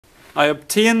I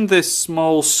obtained this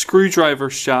small screwdriver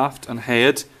shaft and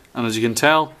head, and as you can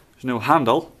tell, there's no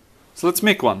handle. So let's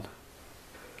make one.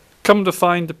 Come to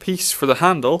find the piece for the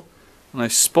handle, and I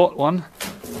spot one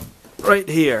right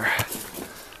here.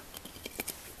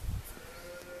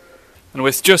 And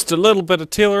with just a little bit of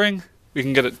tailoring, we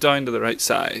can get it down to the right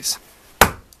size.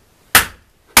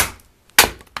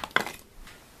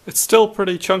 It's still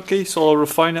pretty chunky, so I'll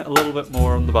refine it a little bit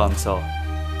more on the bandsaw.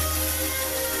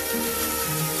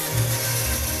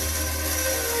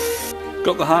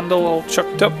 Got the handle all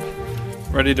chucked up,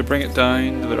 ready to bring it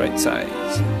down to the right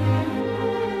size.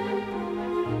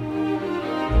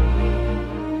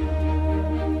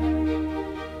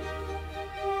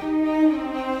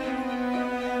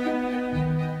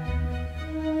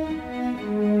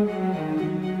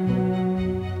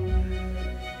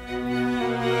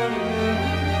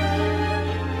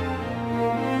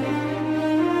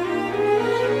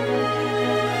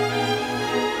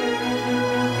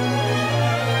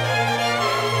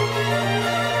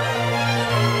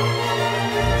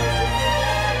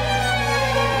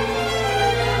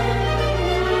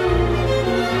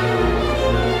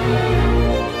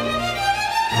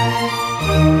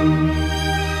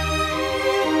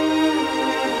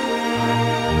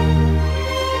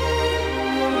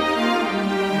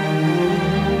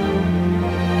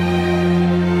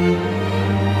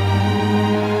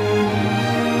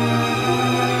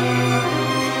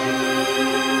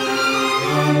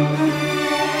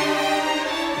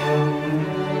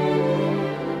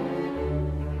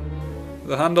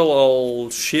 The handle all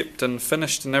shaped and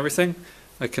finished and everything,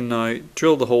 I can now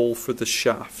drill the hole for the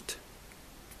shaft.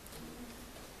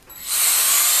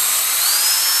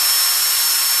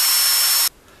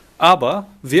 Aber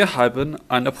wir haben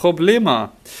ein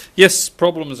Problem. Yes,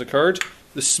 problem has occurred.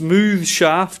 The smooth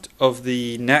shaft of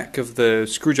the neck of the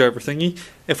screwdriver thingy,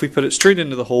 if we put it straight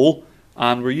into the hole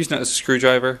and we're using it as a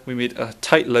screwdriver, we made a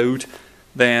tight load,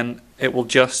 then it will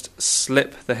just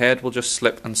slip, the head will just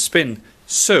slip and spin.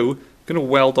 So I'm going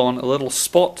to weld on a little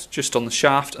spot just on the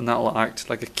shaft, and that will act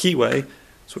like a keyway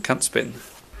so it can't spin.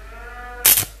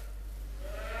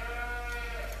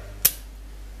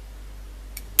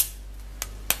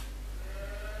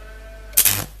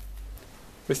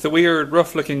 With the weird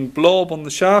rough looking blob on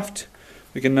the shaft,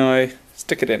 we can now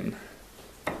stick it in.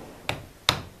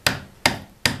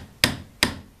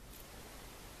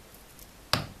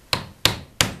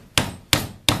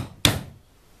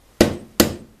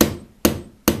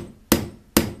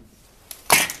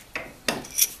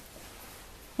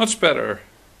 Much better.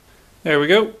 There we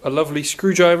go, a lovely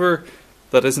screwdriver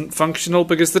that isn't functional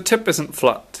because the tip isn't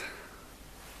flat.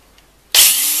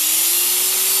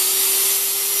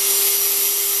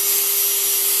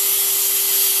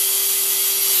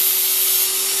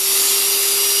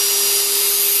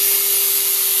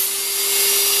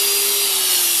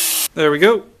 There we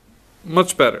go,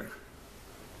 much better.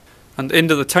 And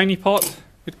into the tiny pot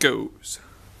it goes.